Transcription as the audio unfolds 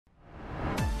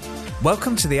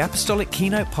Welcome to the Apostolic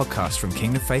Keynote podcast from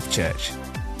Kingdom Faith Church.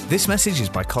 This message is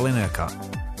by Colin Urquhart.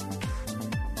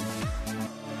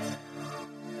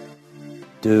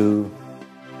 Do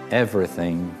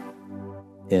everything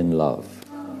in love.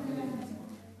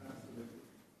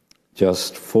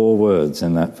 Just 4 words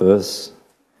in that verse.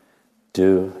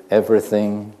 Do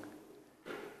everything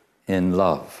in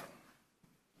love.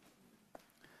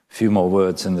 A few more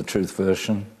words in the Truth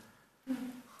Version.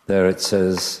 There it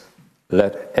says,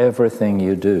 let everything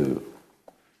you do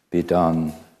be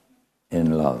done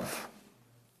in love.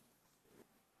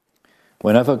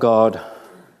 Whenever God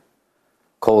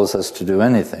calls us to do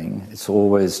anything, it's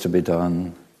always to be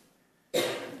done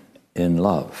in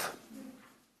love.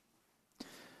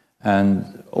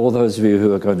 And all those of you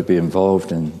who are going to be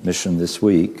involved in mission this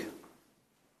week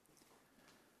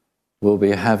will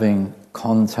be having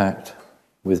contact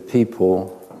with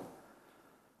people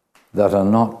that are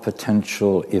not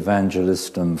potential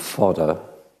evangelistum fodder,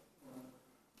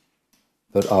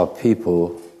 but are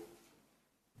people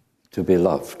to be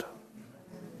loved.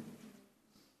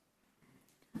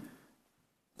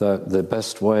 The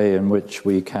best way in which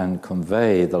we can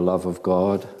convey the love of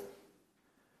God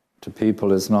to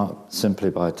people is not simply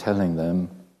by telling them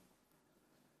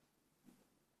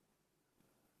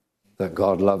that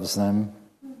God loves them,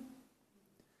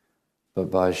 but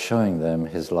by showing them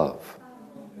His love.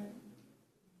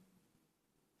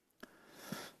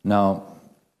 Now,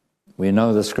 we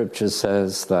know the Scripture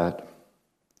says that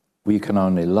we can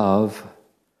only love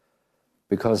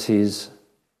because He's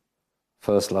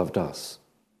first loved us.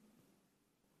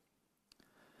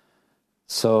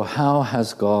 So how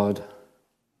has God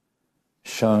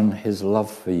shown His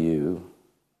love for you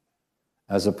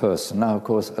as a person? Now, of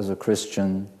course, as a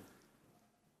Christian,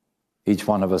 each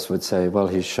one of us would say, well,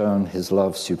 He's shown His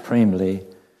love supremely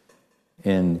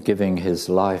in giving His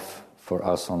life for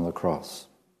us on the cross.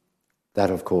 That,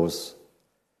 of course,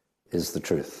 is the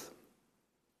truth.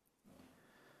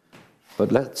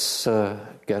 But let's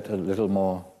get a little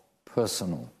more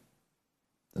personal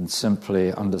than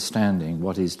simply understanding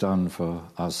what He's done for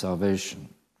our salvation.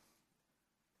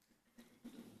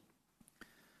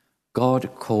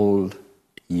 God called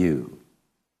you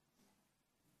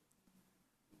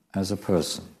as a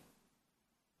person.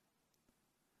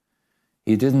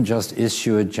 He didn't just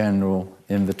issue a general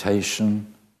invitation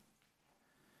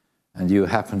and you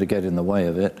happen to get in the way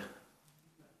of it,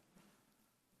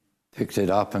 picked it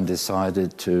up and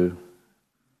decided to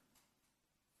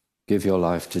give your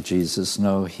life to Jesus.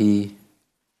 No, He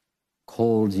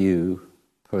called you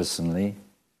personally.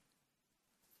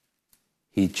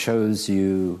 He chose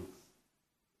you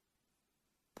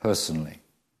personally.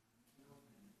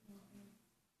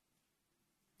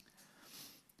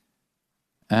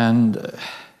 And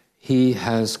He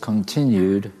has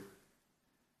continued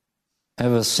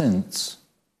ever since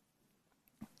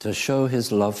to show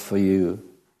His love for you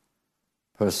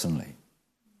personally.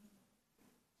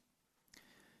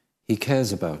 He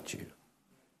cares about you.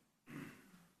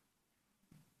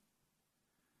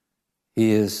 He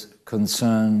is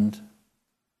concerned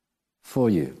for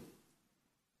you.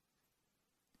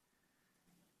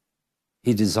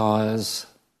 He desires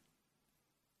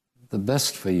the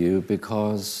best for you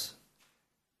because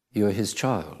you're His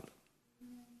child.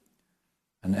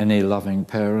 And any loving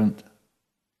parent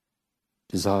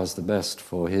desires the best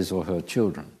for his or her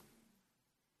children.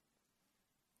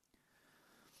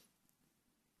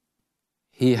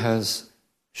 He has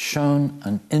shown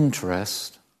an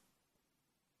interest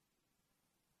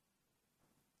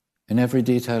in every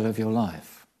detail of your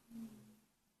life,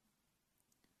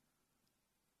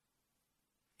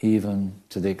 even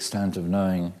to the extent of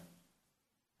knowing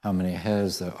how many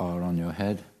hairs there are on your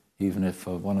head, even if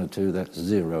for 1 or 2 that's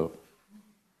 0.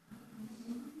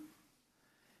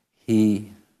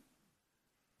 He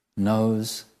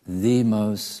knows the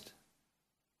most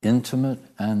intimate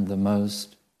and the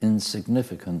most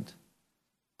insignificant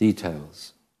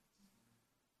details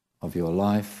of your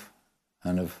life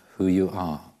and of who you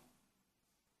are.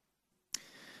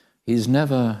 He's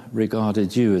never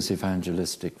regarded you as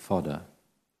evangelistic fodder,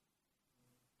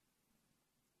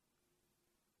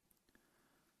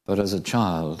 but as a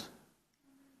child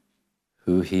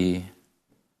who He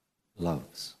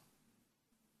loves.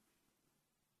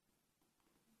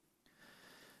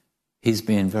 He's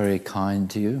been very kind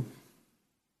to you,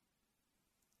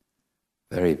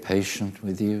 very patient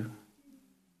with you.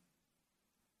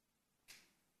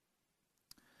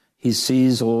 He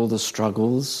sees all the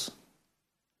struggles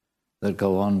that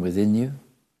go on within you,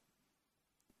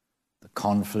 the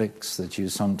conflicts that you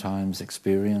sometimes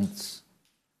experience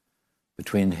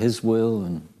between His will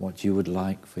and what you would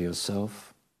like for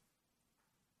yourself.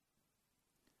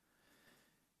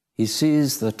 He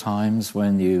sees the times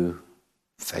when you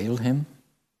fail him,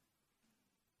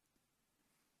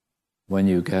 when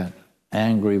you get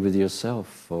angry with yourself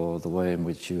for the way in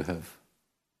which you have,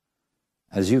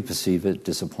 as you perceive it,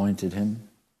 disappointed him.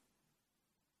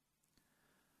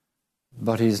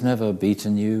 But he's never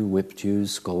beaten you, whipped you,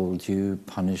 scolded you,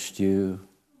 punished you.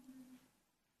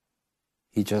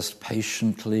 He just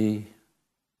patiently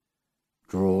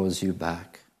draws you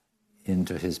back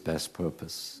into his best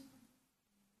purpose.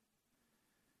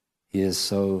 He is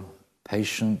so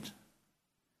patient.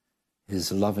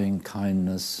 His loving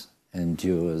kindness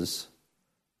endures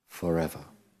forever.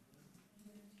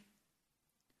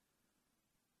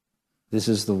 This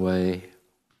is the way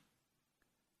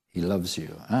he loves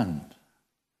you, and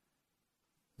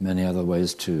many other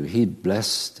ways too. He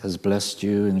has blessed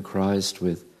you in Christ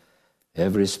with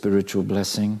every spiritual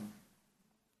blessing.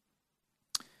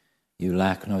 You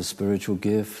lack no spiritual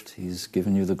gift. He's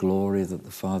given you the glory that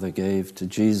the Father gave to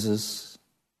Jesus.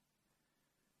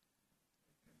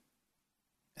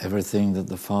 Everything that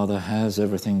the Father has,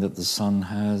 everything that the Son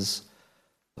has,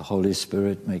 the Holy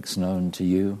Spirit makes known to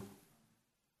you.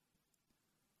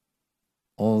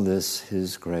 All this,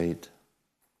 his great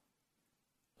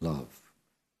love.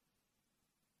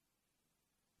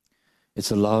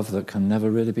 It's a love that can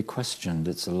never really be questioned.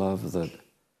 It's a love that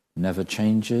never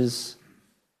changes.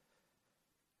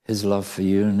 His love for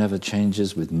you never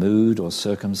changes with mood or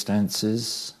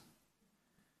circumstances.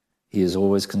 He is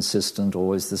always consistent,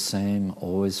 always the same,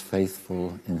 always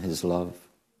faithful in his love.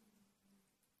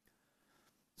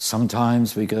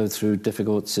 Sometimes we go through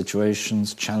difficult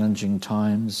situations, challenging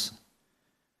times.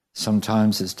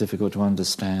 Sometimes it's difficult to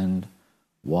understand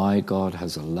why God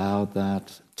has allowed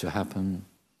that to happen.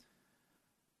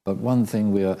 But one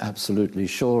thing we are absolutely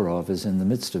sure of is in the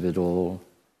midst of it all,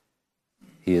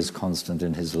 he is constant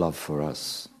in his love for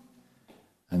us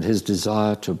and his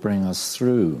desire to bring us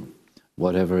through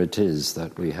whatever it is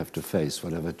that we have to face,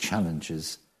 whatever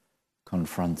challenges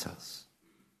confront us.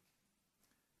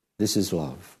 This is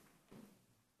love.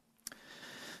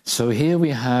 So here we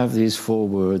have these 4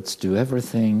 words, do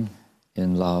everything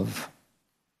in love,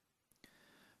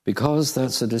 because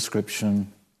that's a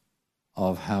description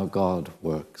of how God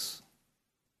works.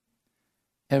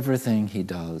 Everything he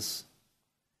does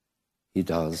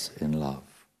in love.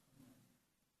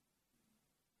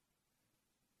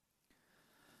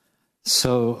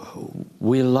 So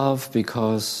we love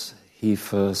because he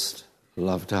first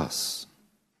loved us.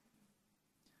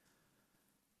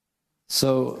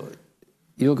 So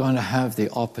you're going to have the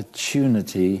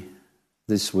opportunity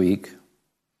this week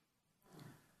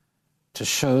to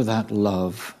show that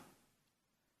love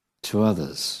to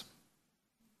others.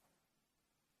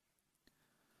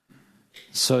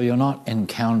 So you're not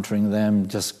encountering them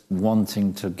just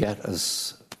wanting to get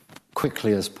as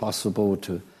quickly as possible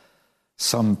to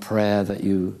some prayer that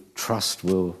you trust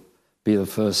will be the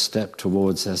first step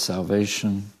towards their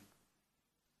salvation.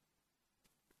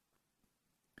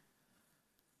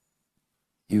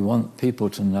 You want people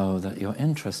to know that you're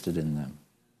interested in them.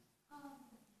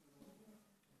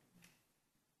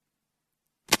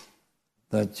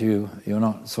 That you're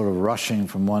not sort of rushing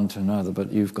from one to another,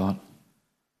 but you've got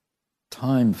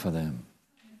time for them.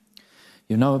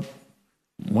 You know,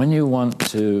 when you want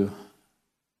to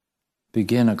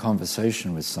begin a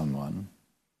conversation with someone,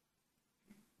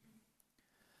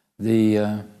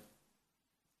 the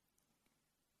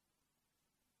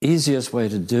easiest way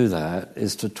to do that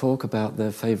is to talk about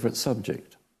their favorite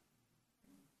subject.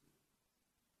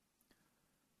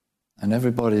 And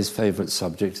everybody's favorite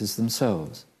subject is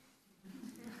themselves.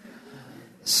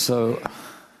 So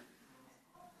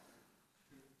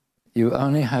you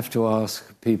only have to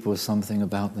ask people something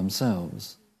about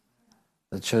themselves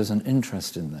that shows an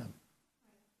interest in them.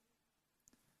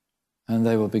 And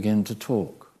they will begin to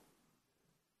talk.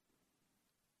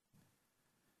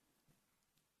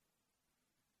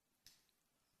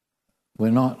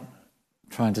 We're not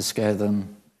trying to scare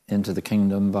them into the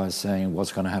kingdom by saying,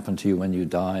 what's going to happen to you when you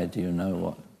die? Do you know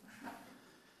what?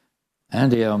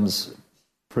 Andy Elms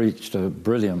preached a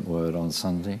brilliant word on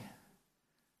Sunday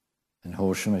in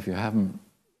Horsham. If you haven't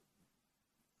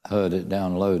heard it,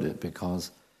 download it,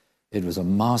 because it was a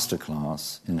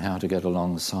masterclass in how to get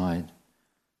alongside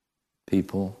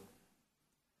people,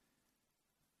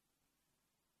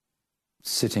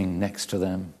 sitting next to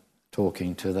them,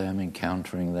 talking to them,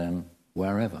 encountering them,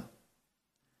 wherever.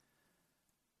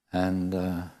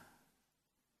 And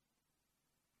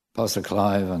Pastor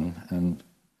Clive and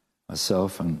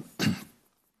myself and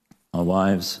our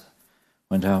wives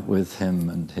went out with him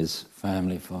and his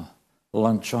family for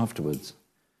lunch afterwards.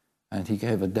 And he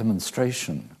gave a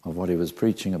demonstration of what he was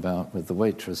preaching about with the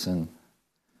waitress in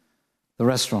the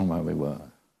restaurant where we were.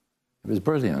 It was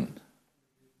brilliant.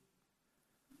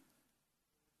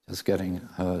 Just getting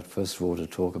her, first of all, to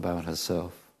talk about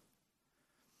herself.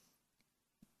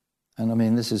 And I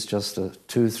mean, this is just a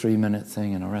 2-3 minute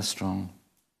thing in a restaurant.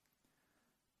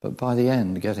 But by the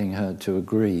end, getting her to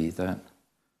agree that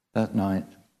that night,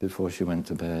 before she went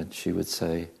to bed, she would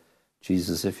say,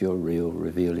 Jesus, if you're real,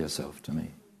 reveal yourself to me.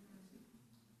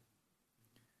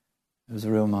 It was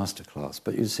a real masterclass.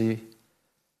 But you see,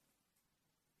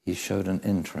 he showed an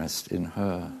interest in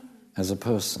her as a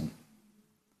person.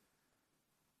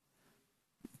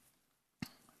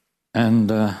 And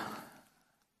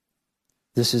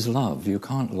this is love. You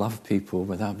can't love people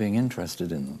without being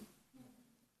interested in them.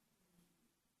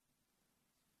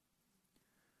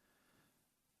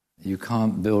 You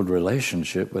can't build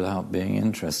relationship without being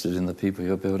interested in the people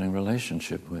you're building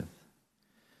relationship with.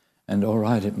 And all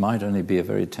right, it might only be a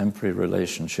very temporary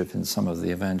relationship in some of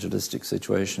the evangelistic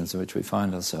situations in which we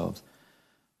find ourselves,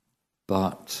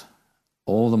 but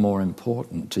all the more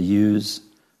important to use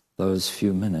those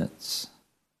few minutes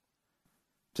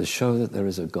to show that there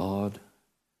is a God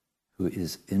who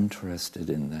is interested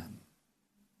in them.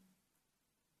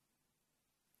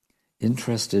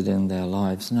 Interested in their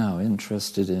lives now,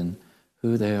 interested in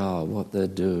who they are, what they're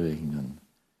doing, and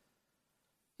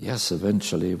yes,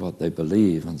 eventually what they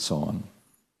believe and so on.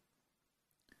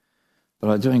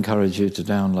 But I do encourage you to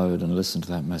download and listen to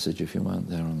that message if you weren't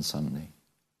there on Sunday,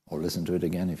 or listen to it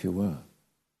again if you were.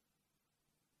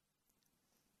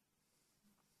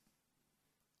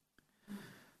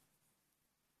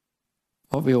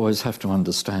 What we always have to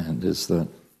understand is that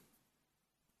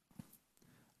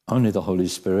only the Holy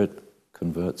Spirit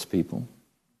converts people.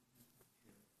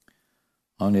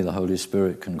 Only the Holy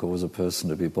Spirit can cause a person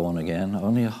to be born again.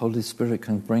 Only the Holy Spirit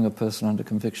can bring a person under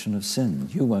conviction of sin.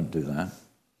 You won't do that.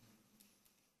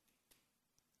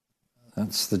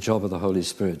 That's the job of the Holy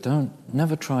Spirit.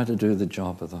 Never try to do the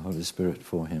job of the Holy Spirit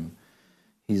for him.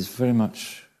 He's very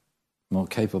much more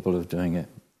capable of doing it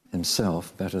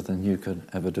himself better than you could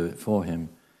ever do it for him.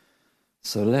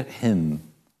 So let him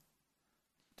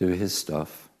do his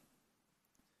stuff.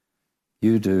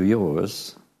 You do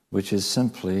yours, which is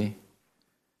simply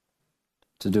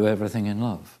to do everything in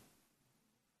love.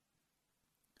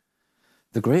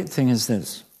 The great thing is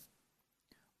this: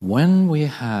 when we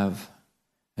have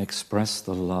expressed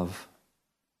the love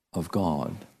of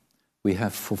God, we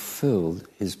have fulfilled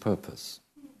his purpose.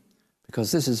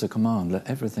 Because this is a command, let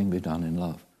everything be done in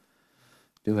love.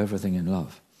 Do everything in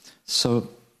love. So,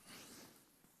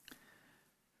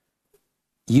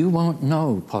 you won't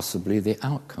know possibly the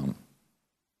outcome.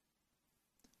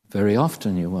 Very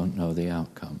often you won't know the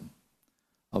outcome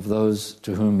of those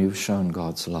to whom you've shown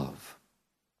God's love.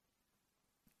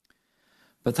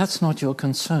 But that's not your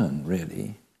concern,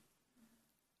 really.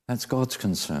 That's God's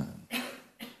concern.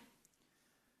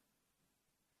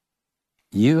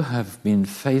 You have been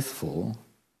faithful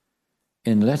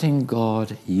in letting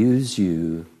God use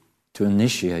you to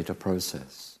initiate a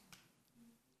process.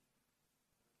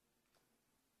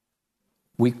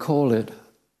 We call it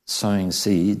sowing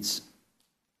seeds.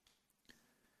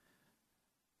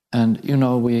 And, you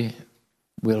know, we're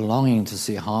longing to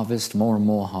see harvest, more and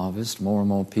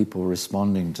more people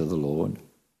responding to the Lord.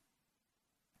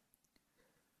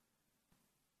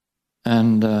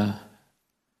 And,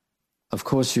 of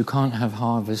course, you can't have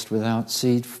harvest without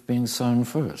seed being sown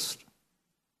first.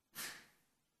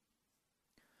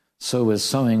 So we're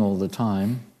sowing all the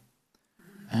time,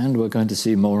 and we're going to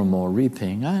see more and more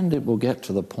reaping, and it will get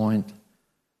to the point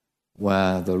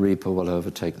where the reaper will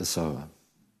overtake the sower,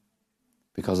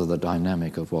 because of the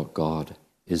dynamic of what God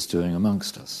is doing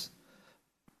amongst us.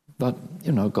 But,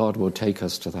 you know, God will take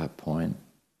us to that point.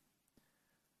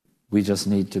 We just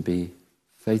need to be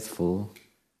faithful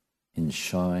in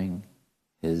showing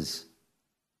his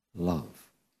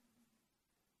love.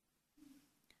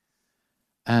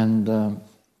 And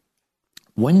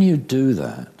when you do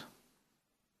that,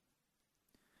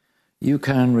 you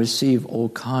can receive all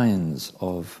kinds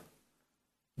of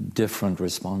different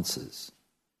responses.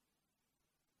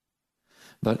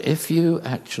 But if you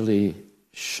actually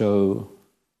show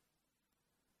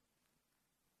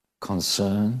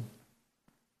concern,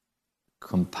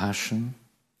 compassion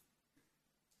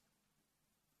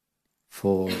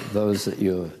for those that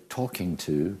you're talking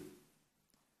to,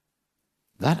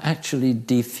 that actually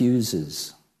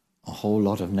diffuses a whole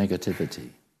lot of negativity.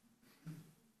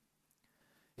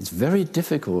 It's very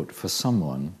difficult for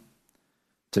someone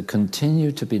to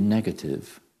continue to be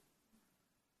negative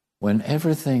when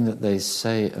everything that they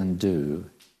say and do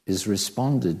is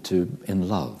responded to in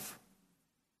love.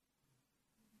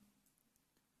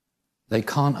 They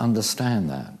can't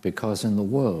understand that, because in the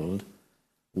world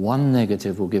one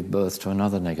negative will give birth to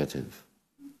another negative,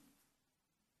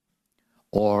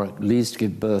 or at least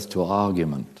give birth to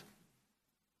argument.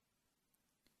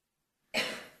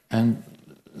 And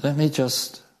let me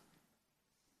just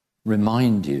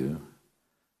remind you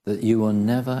that you will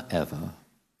never, ever,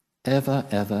 ever,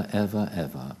 ever, ever,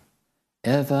 ever,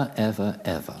 ever, ever,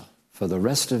 ever, for the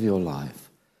rest of your life,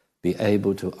 be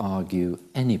able to argue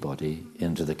anybody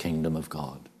into the kingdom of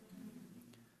God.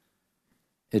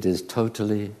 It is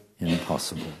totally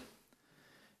impossible.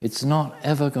 It's not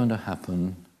ever going to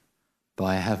happen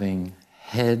by having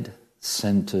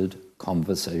head-centered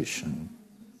conversation,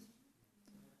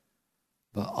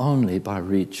 but only by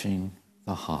reaching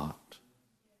the heart.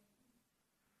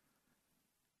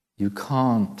 You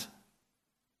can't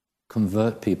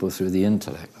convert people through the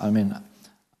intellect. I mean,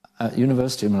 at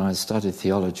university when I studied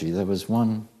theology, there was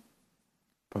one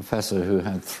professor who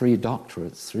had 3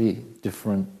 doctorates, 3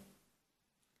 different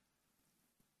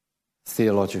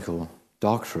theological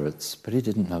doctorates, but he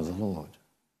didn't know the Lord.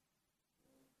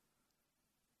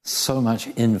 So much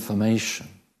information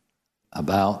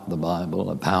about the Bible,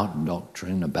 about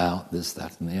doctrine, about this,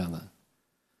 that, and the other.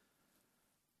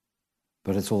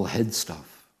 But it's all head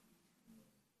stuff.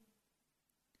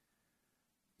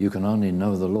 You can only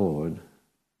know the Lord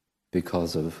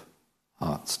because of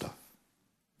heart stuff.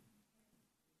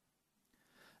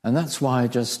 And that's why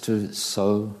just to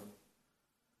sow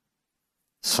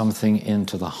something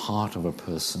into the heart of a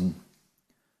person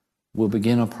will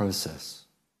begin a process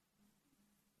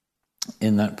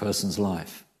in that person's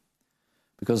life.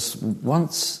 Because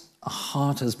once a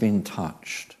heart has been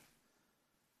touched,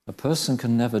 a person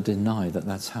can never deny that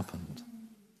that's happened.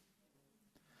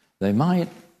 They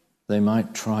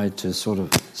might try to sort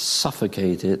of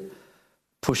suffocate it,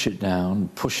 push it down,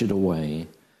 push it away,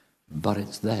 but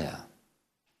it's there.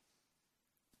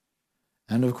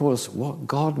 And of course, what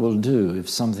God will do if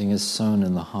something is sown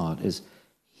in the heart is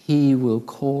He will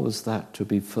cause that to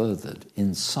be furthered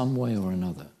in some way or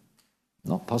another,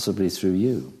 not possibly through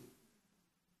you.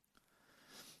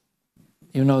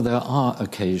 You know, there are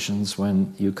occasions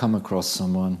when you come across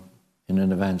someone in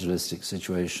an evangelistic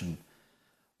situation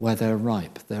where they're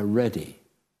ripe, they're ready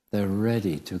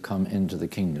to come into the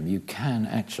kingdom. You can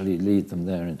actually lead them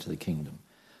there into the kingdom.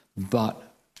 But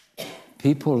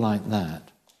people like that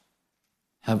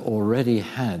have already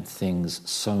had things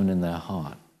sown in their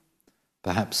heart,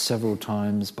 perhaps several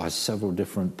times by several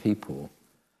different people,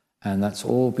 and that's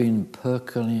all been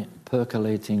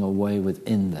percolating away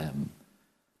within them,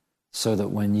 so that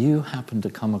when you happen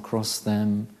to come across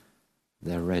them,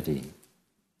 they're ready.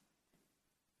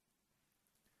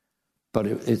 But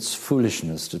it's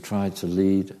foolishness to try to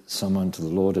lead someone to the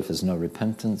Lord if there's no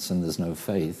repentance and there's no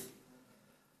faith,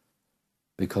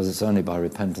 because it's only by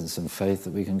repentance and faith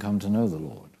that we can come to know the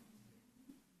Lord.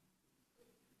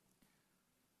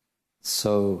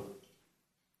 So,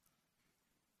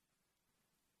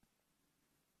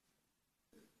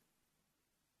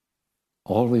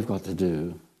 all we've got to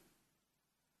do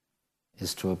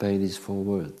is to obey these 4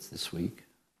 words this week.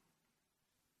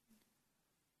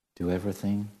 Do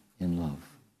everything in love.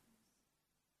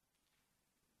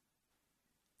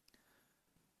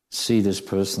 See this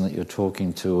person that you're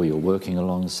talking to, or you're working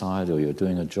alongside, or you're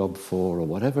doing a job for, or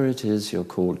whatever it is you're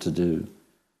called to do,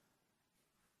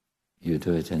 you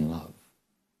do it in love.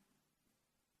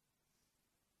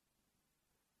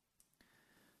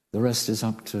 The rest is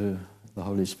up to the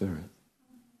Holy Spirit.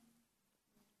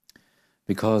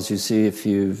 Because you see, if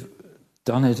you've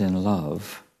done it in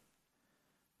love,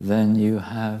 then you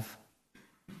have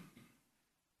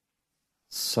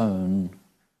sown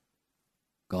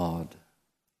God,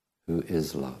 who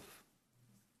is love,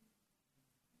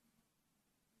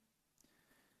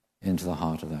 into the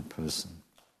heart of that person.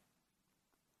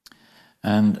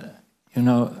 And, you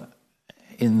know,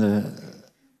 in the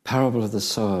parable of the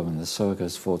sower, when the sower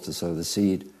goes forth to sow the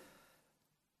seed,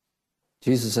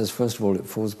 Jesus says, first of all, it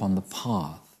falls upon the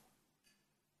path.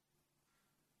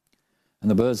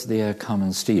 And the birds of the air come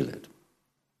and steal it.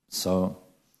 So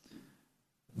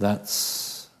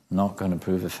that's not going to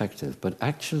prove effective. But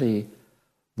actually,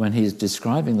 when he's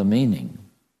describing the meaning,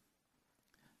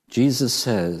 Jesus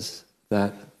says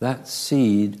that that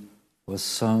seed was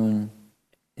sown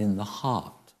in the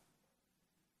heart,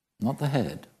 not the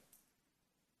head.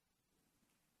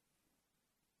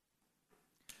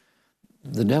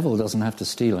 The devil doesn't have to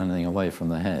steal anything away from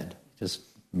the head. It just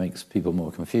makes people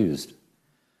more confused.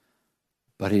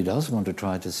 But he does want to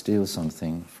try to steal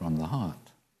something from the heart.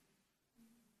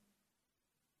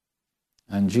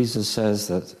 And Jesus says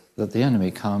that the enemy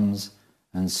comes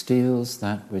and steals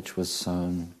that which was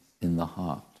sown in the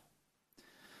heart.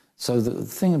 So the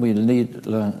thing we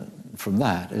learn from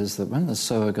that is that when the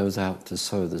sower goes out to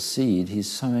sow the seed, he's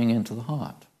sowing into the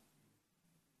heart.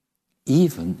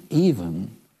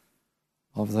 Even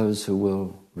of those who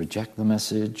will reject the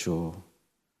message or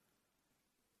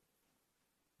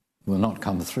will not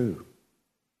come through.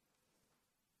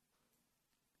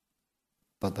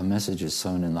 But the message is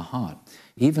sown in the heart.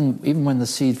 Even when the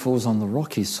seed falls on the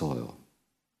rocky soil,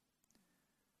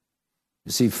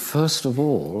 you see, first of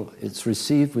all, it's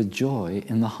received with joy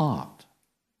in the heart.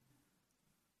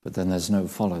 But then there's no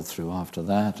follow-through after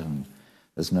that, and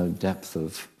there's no depth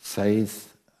of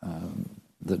faith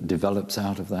that develops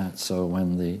out of that. So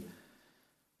when the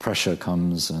pressure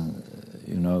comes, and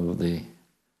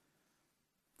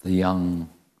the young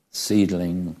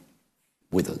seedling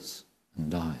withers and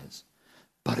dies.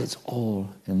 But it's all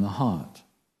in the heart.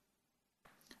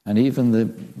 And even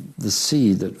the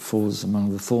seed that falls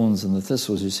among the thorns and the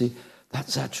thistles, you see,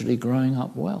 that's actually growing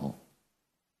up well.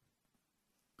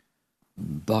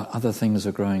 But other things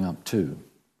are growing up too.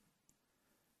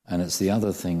 And it's the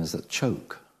other things that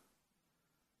choke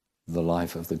the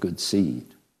life of the good seed.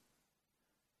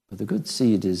 But the good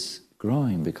seed is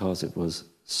growing because it was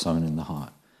sown in the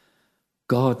heart.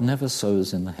 God never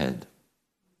sows in the head.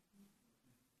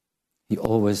 He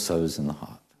always sows in the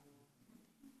heart.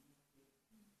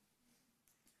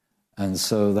 And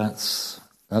so that's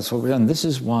what we are. And this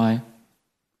is why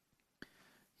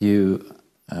you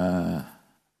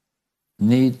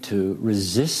need to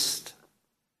resist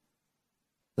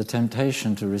the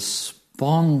temptation to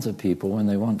respond to people when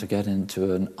they want to get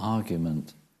into an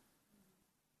argument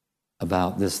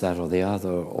about this, that, or the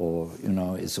other, or,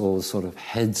 it's all sort of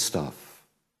head stuff.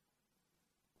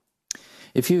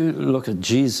 If you look at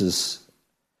Jesus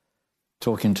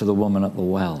talking to the woman at the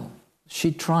well,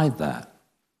 she tried that.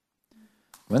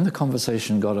 When the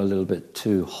conversation got a little bit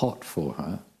too hot for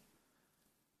her,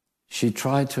 she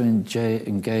tried to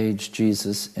engage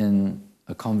Jesus in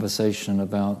a conversation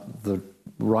about the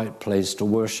right place to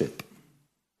worship.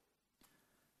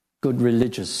 Good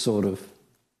religious sort of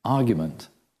argument.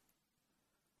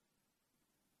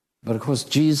 But of course,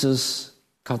 Jesus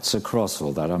cuts across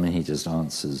all that. He just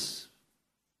answers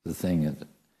the thing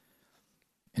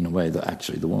in a way that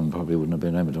actually the woman probably wouldn't have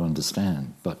been able to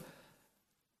understand. But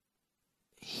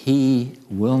he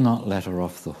will not let her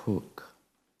off the hook.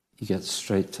 He gets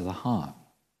straight to the heart.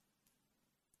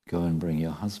 Go and bring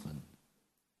your husband.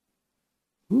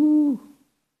 Ooh,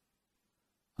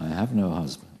 I have no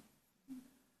husband.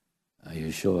 Are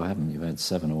you sure I haven't? You've had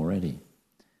 7 already.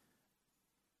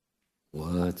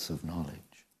 Words of knowledge.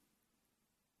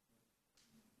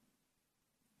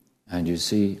 And you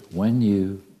see, when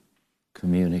you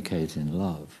communicate in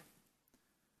love,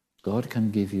 God can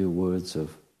give you words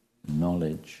of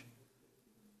knowledge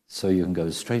so you can go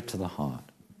straight to the heart.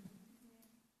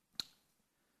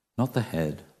 Not the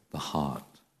head, the heart.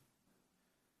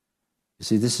 You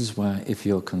see, this is why if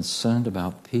you're concerned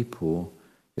about people,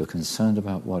 you're concerned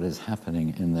about what is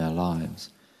happening in their lives.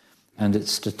 And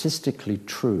it's statistically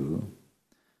true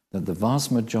that the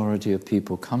vast majority of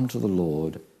people come to the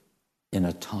Lord in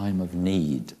a time of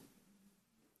need.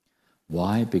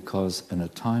 Why? Because in a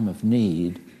time of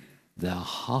need, their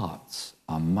hearts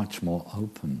are much more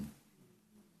open.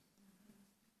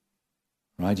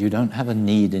 Right? You don't have a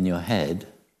need in your head,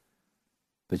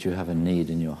 but you have a need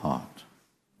in your heart.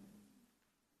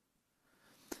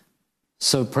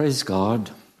 So praise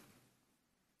God.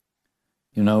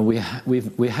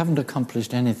 We haven't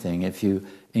accomplished anything if you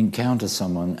encounter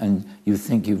someone and you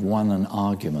think you've won an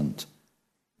argument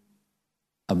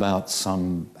about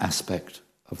some aspect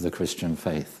of the Christian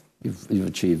faith. You've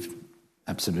achieved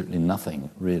absolutely nothing,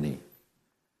 really.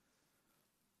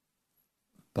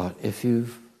 But if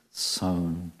you've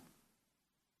sown,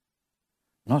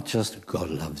 not just God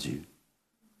loves you,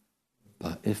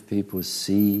 but if people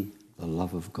see the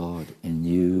love of God in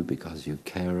you because you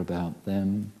care about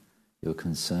them, you're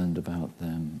concerned about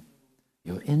them,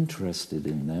 you're interested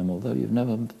in them, although you've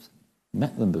never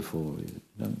met them before, you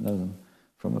don't know them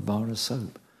from a bar of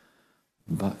soap,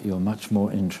 but you're much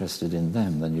more interested in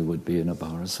them than you would be in a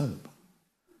bar of soap.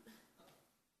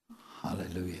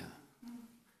 Hallelujah.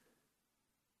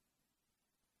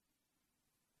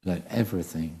 Let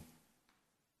everything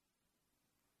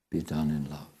be done in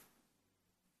love.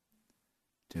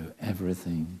 Do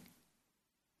everything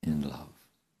in love.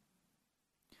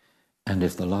 And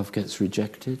if the love gets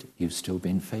rejected, you've still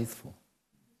been faithful.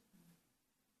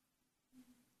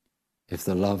 If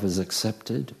the love is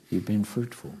accepted, you've been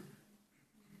fruitful.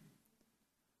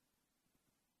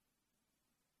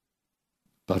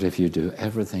 But if you do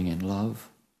everything in love,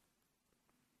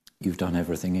 you've done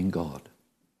everything in God.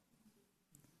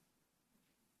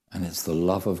 And it's the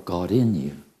love of God in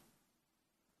you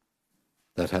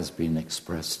that has been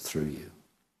expressed through you.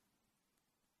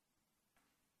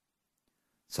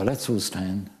 So let's all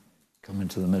stand, come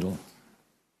into the middle.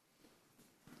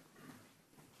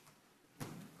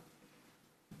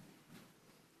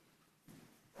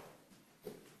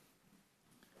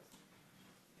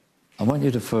 I want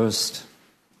you to first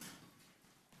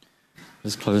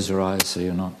just close your eyes so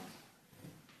you're not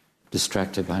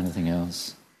distracted by anything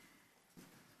else.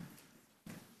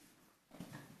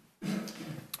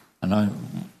 And I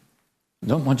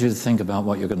don't want you to think about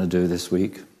what you're going to do this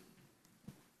week.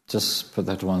 Just put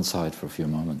that to one side for a few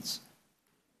moments.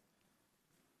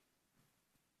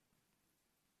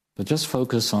 But just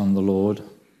focus on the Lord,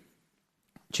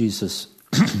 Jesus,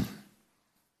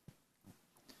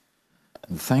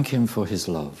 and thank him for his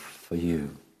love for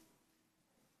you.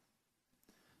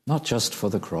 Not just for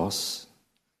the cross.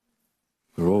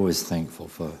 We're always thankful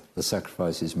for the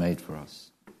sacrifice he's made for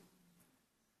us.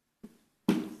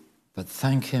 But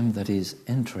thank him that he's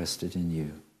interested in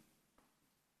you.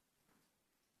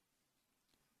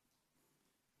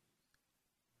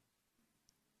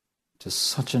 To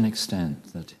such an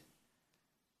extent that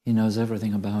he knows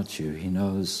everything about you. He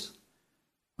knows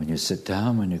when you sit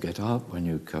down, when you get up, when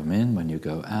you come in, when you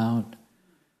go out,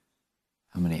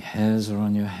 how many hairs are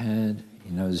on your head.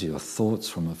 He knows your thoughts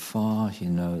from afar. He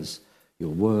knows your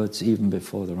words even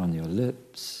before they're on your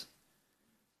lips,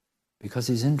 because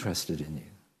he's interested in you.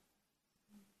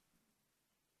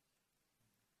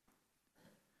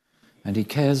 And he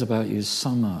cares about you so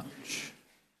much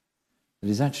that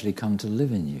he's actually come to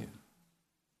live in you.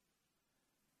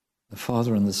 The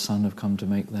Father and the Son have come to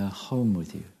make their home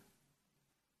with you.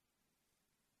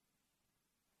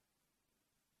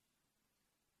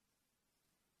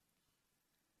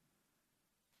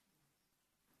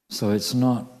 So it's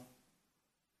not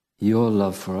your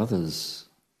love for others,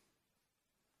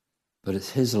 but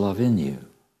it's his love in you.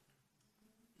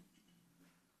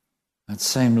 That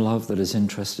same love that is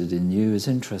interested in you is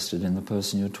interested in the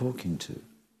person you're talking to.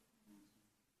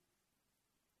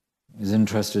 Is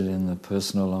interested in the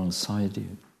person alongside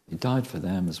you. He died for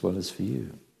them as well as for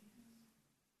you.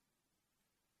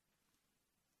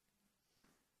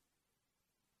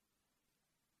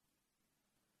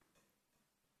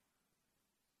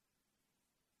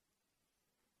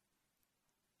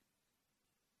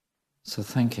 So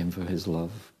thank him for his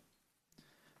love.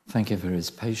 Thank him for his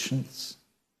patience.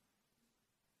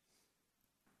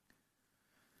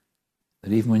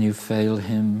 That even when you fail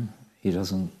him, he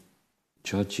doesn't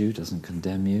judge you, doesn't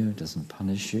condemn you, doesn't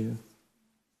punish you.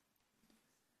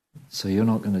 So you're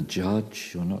not going to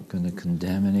judge, you're not going to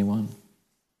condemn anyone,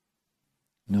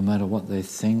 no matter what they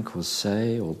think or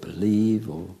say or believe,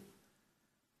 or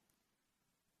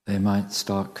they might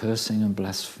start cursing and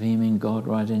blaspheming God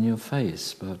right in your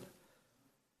face, but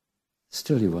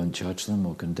still you won't judge them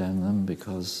or condemn them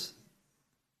because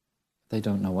they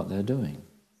don't know what they're doing.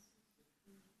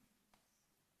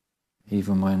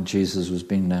 Even when Jesus was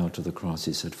being nailed to the cross,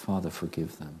 he said, Father,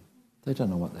 forgive them. They don't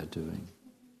know what they're doing.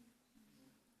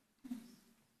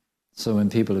 So when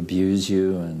people abuse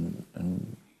you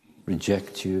and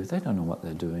reject you, they don't know what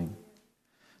they're doing.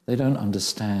 They don't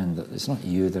understand that it's not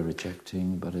you they're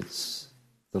rejecting, but it's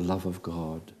the love of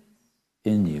God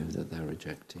in you that they're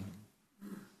rejecting.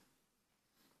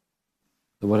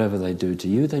 That whatever they do to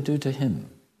you, they do to him.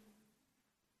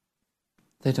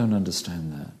 They don't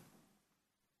understand that.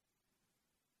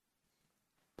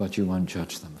 But you won't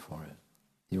judge them for it.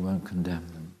 You won't condemn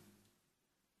them.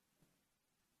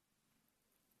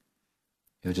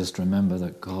 You'll just remember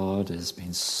that God has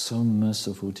been so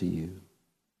merciful to you.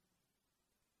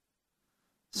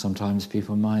 Sometimes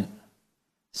people might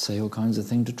say all kinds of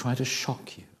things to try to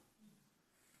shock you.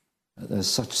 That they're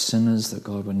such sinners that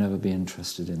God would never be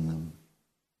interested in them.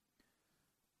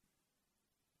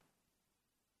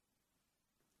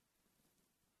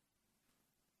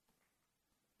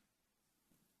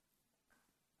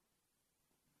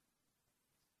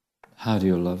 How do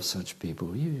you love such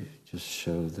people? You just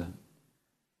show that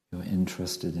you're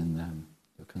interested in them,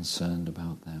 you're concerned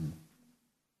about them.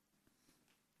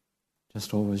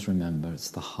 Just always remember,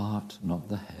 it's the heart, not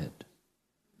the head,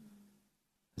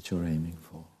 that you're aiming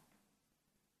for.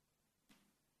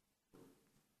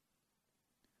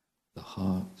 The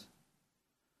heart,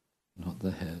 not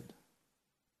the head.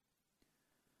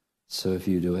 So if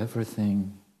you do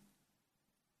everything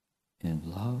in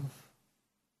love,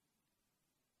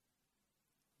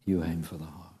 you aim for the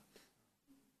heart.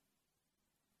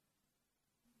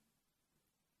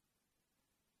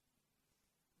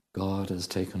 God has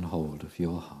taken hold of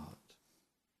your heart.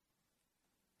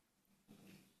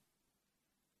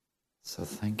 So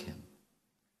thank him.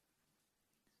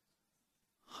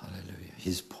 Hallelujah.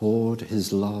 He's poured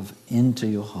his love into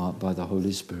your heart by the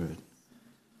Holy Spirit,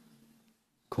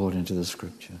 according to the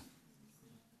scripture.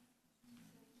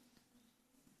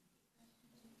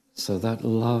 So that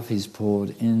love he's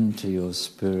poured into your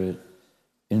spirit,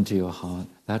 into your heart,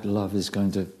 that love is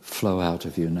going to flow out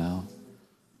of you now.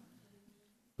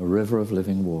 A river of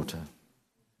living water.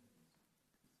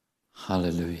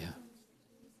 Hallelujah.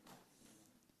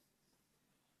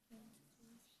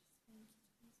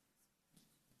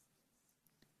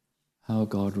 How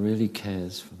God really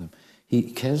cares for them. He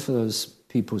cares for those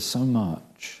people so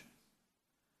much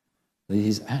that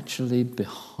he's actually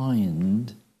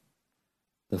behind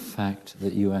the fact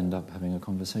that you end up having a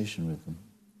conversation with them.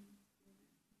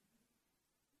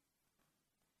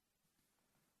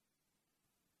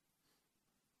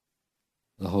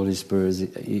 The Holy Spirit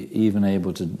is even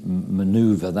able to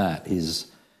maneuver that.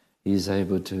 He's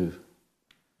able to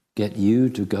get you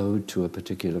to go to a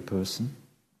particular person.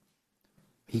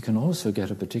 He can also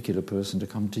get a particular person to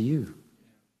come to you.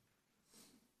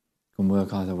 It can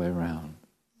work either way around.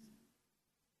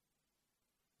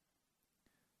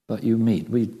 But you meet.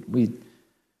 We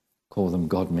call them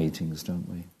God meetings, don't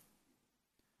we?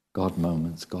 God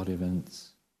moments, God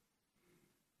events.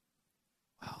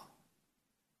 Wow.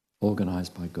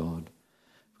 Organized by God.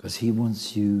 Because he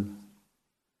wants you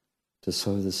to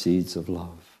sow the seeds of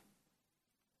love.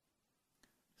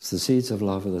 The seeds of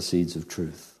love are the seeds of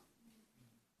truth.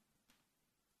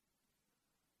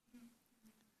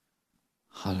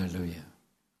 Hallelujah.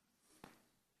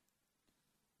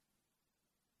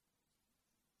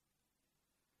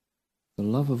 The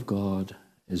love of God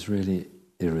is really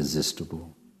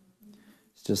irresistible.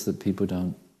 It's just that people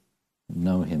don't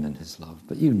know him in his love,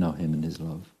 but you know him in his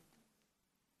love.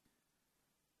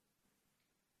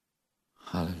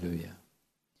 Hallelujah.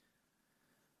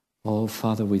 Oh,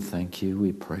 Father, we thank you,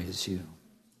 we praise you,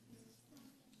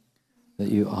 that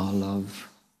you are love,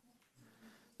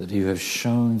 that you have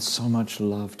shown so much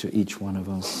love to each one of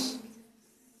us.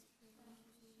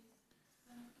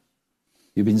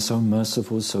 You've been so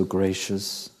merciful, so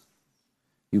gracious.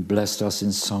 You blessed us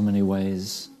in so many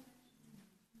ways.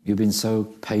 You've been so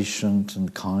patient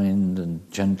and kind and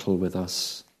gentle with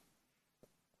us.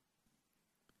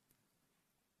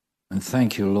 And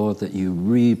thank you, Lord, that you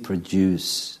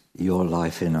reproduce your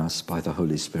life in us by the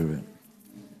Holy Spirit.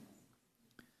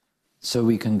 So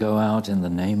we can go out in the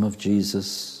name of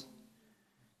Jesus,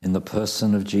 in the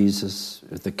person of Jesus,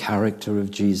 with the character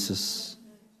of Jesus,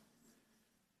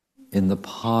 in the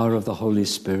power of the Holy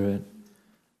Spirit,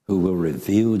 who will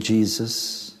reveal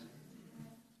Jesus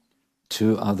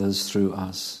to others through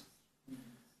us.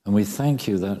 And we thank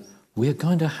you that we're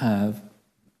going to have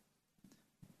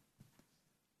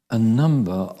a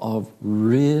number of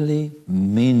really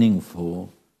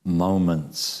meaningful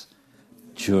moments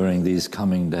during these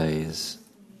coming days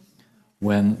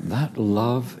when that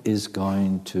love is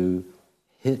going to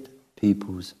hit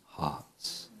people's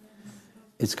hearts.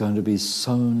 It's going to be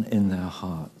sown in their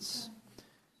hearts.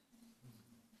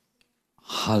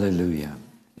 Hallelujah.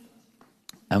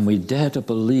 And we dare to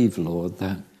believe, Lord,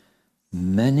 that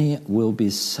many will be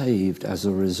saved as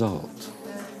a result.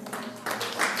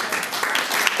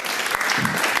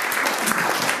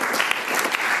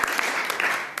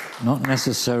 Not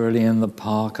necessarily in the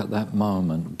park at that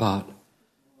moment, but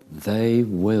they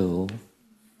will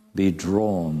be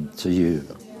drawn to you.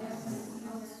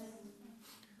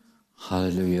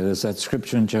 Hallelujah. There's that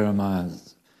scripture in Jeremiah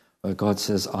where God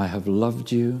says, I have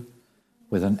loved you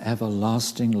with an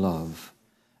everlasting love,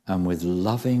 and with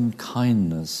loving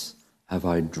kindness have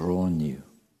I drawn you.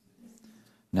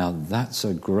 Now that's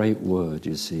a great word,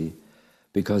 you see,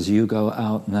 because you go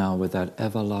out now with that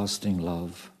everlasting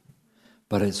love,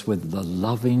 but it's with the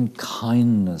loving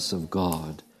kindness of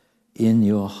God in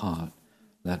your heart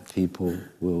that people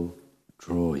will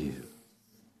draw you.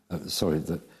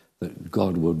 That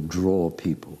God will draw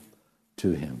people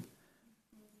to him.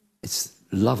 It's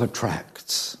love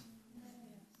attracts.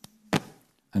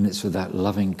 And it's with that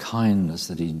loving kindness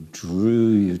that he drew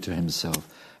you to himself.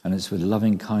 And it's with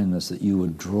loving kindness that you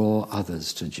would draw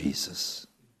others to Jesus.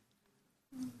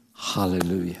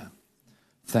 Hallelujah.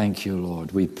 Thank you,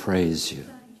 Lord. We praise you.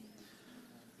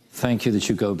 Thank you that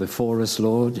you go before us,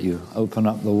 Lord. You open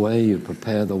up the way. You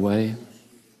prepare the way.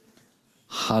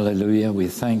 Hallelujah. We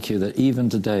thank you that even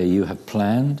today you have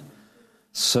planned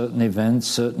certain events,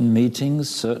 certain meetings,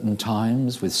 certain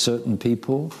times with certain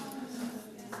people.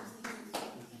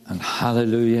 And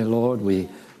hallelujah, Lord, we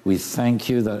thank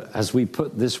you that as we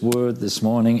put this word this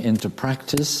morning into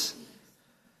practice,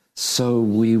 so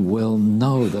we will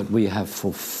know that we have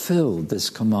fulfilled this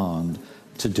command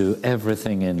to do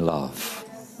everything in love.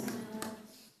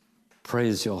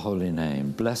 Praise your holy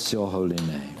name. Bless your holy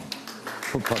name.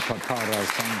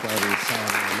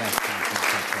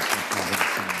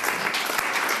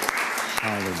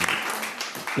 Hallelujah.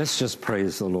 Let's just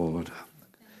praise the Lord.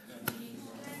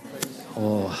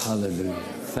 Oh, hallelujah.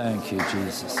 Thank you,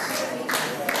 Jesus.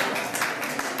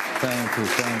 Thank you,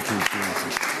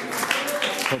 Jesus.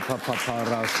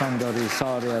 Papapara sandari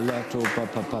saria leto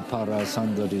papapara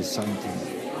sandari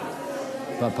santi.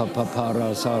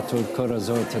 Papapara satu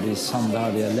corazotari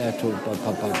sandaria leto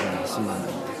papapara sina.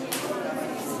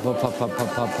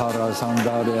 Papapara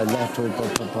sandaria leto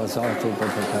papapasato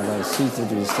papapara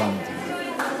sitari santi.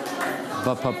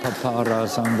 Papapara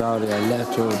sandaria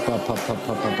leto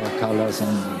papapapapakala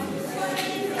sandari.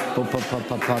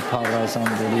 Papapapara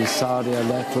sandari saria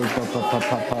leto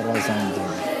papapapara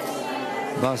sandari.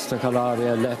 Basta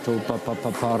calaria leto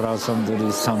papapara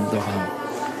sandari sandaha.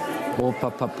 O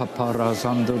papapara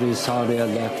sandari saria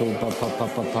leto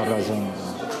papapapara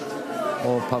sandari.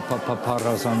 O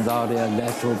papapara sandaria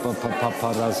leto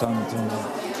papapara sandari.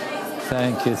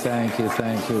 Thank you,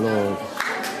 Lord.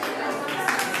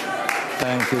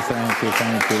 Thank you,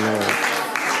 Lord.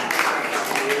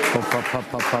 O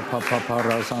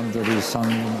papapara sandari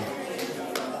sandari.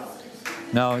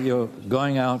 Now you're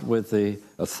going out with the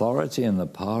authority and the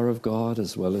power of God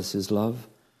as well as His love.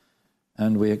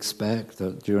 And we expect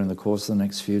that during the course of the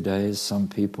next few days, some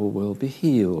people will be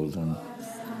healed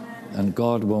and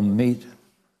God will meet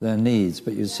their needs.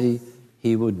 But you see,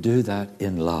 He will do that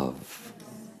in love.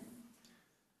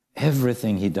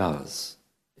 Everything He does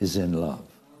is in love.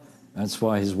 That's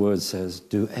why His word says,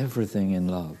 do everything in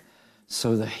love.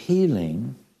 So the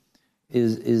healing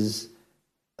is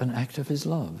an act of His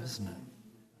love, isn't it?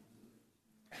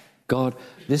 God,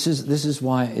 this is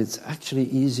why it's actually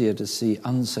easier to see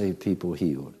unsaved people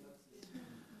healed.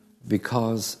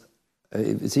 Because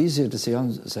it's easier to see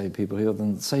unsaved people healed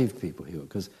than saved people healed.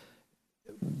 Because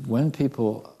when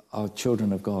people are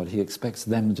children of God, He expects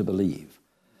them to believe.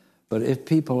 But if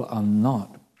people are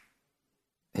not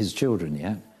His children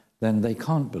yet, then they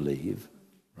can't believe,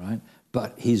 right?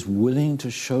 But He's willing to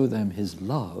show them His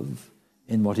love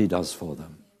in what He does for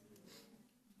them.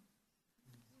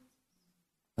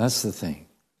 That's the thing.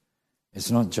 It's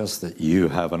not just that you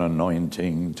have an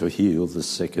anointing to heal the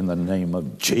sick in the name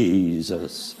of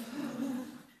Jesus.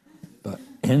 But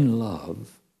in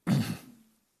love,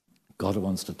 God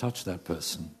wants to touch that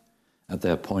person at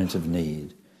their point of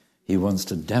need. He wants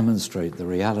to demonstrate the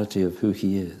reality of who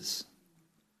He is.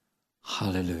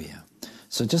 Hallelujah.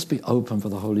 So just be open for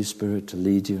the Holy Spirit to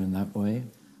lead you in that way.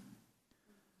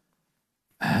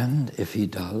 And if He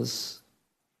does,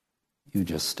 you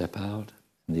just step out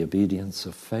in the obedience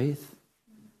of faith,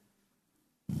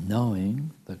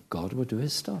 knowing that God will do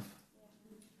His stuff.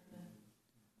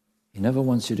 He never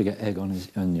wants you to get egg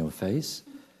on your face.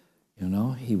 You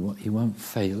know, He won't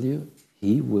fail you.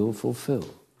 He will fulfill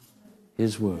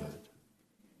His word.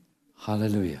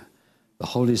 Hallelujah. The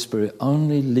Holy Spirit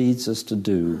only leads us to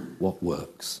do what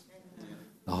works.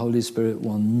 The Holy Spirit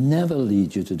will never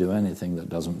lead you to do anything that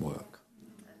doesn't work.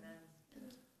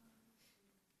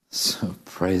 So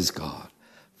praise God.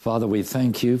 Father, we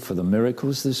thank You for the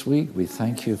miracles this week. We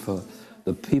thank You for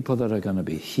the people that are going to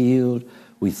be healed.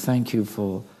 We thank You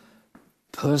for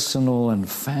personal and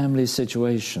family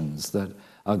situations that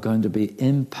are going to be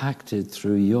impacted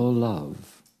through Your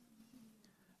love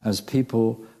as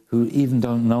people who even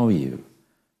don't know You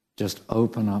just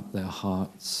open up their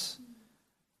hearts,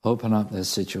 open up their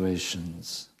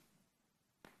situations.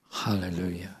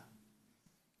 Hallelujah.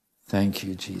 Thank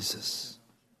You, Jesus.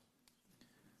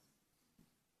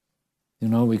 You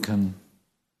know, we can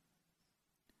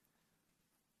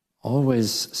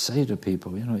always say to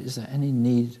people, you know, is there any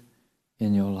need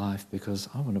in your life? Because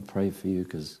I want to pray for you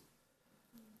because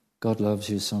God loves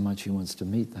you so much, He wants to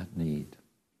meet that need.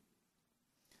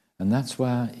 And that's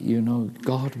where, you know,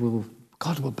 God will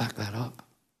back that up.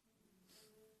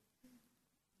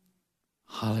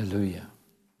 Hallelujah.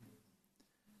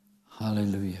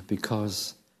 Hallelujah.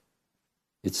 Because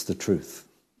it's the truth.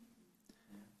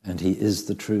 And He is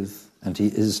the truth. And He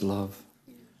is love.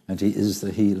 And He is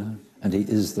the healer. And He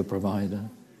is the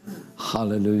provider.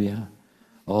 Hallelujah.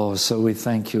 Oh, so we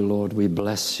thank You, Lord. We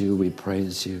bless You. We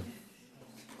praise You.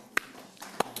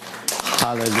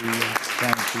 Hallelujah.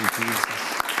 Thank You, Jesus.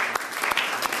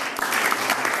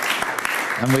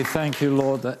 And we thank You,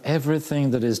 Lord, that everything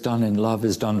that is done in love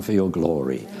is done for Your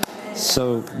glory.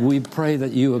 So we pray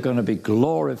that You are going to be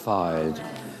glorified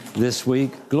this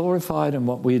week, glorified in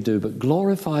what we do, but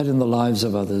glorified in the lives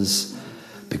of others,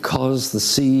 because the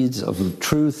seeds of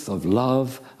truth, of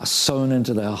love, are sown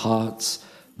into their hearts.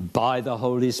 by the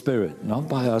Holy Spirit. Not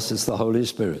by us, it's the Holy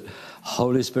Spirit.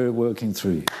 Holy Spirit working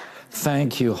through you.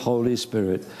 Thank you, Holy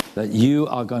Spirit, that you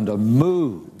are going to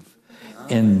move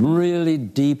in really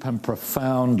deep and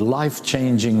profound,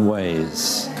 life-changing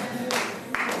ways.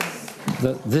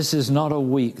 That this is not a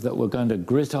week that we're going to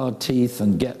grit our teeth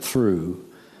and get through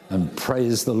and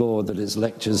praise the Lord that it's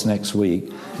lectures next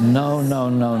week. No, no,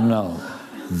 no, no.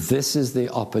 This is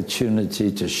the opportunity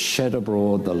to shed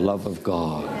abroad the love of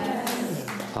God.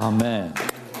 Amen.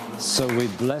 So we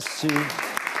bless you.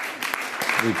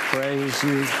 We praise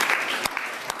you.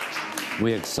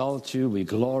 We exalt you. We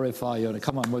glorify you.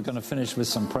 Come on, we're going to finish with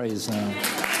some praise now.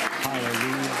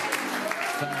 Hallelujah.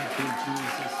 Thank you,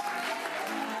 Jesus.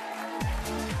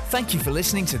 Thank you for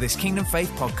listening to this Kingdom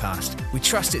Faith podcast. We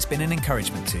trust it's been an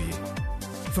encouragement to you.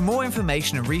 For more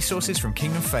information and resources from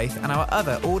Kingdom Faith and our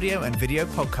other audio and video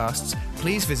podcasts,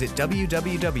 please visit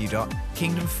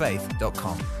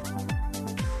www.kingdomfaith.com.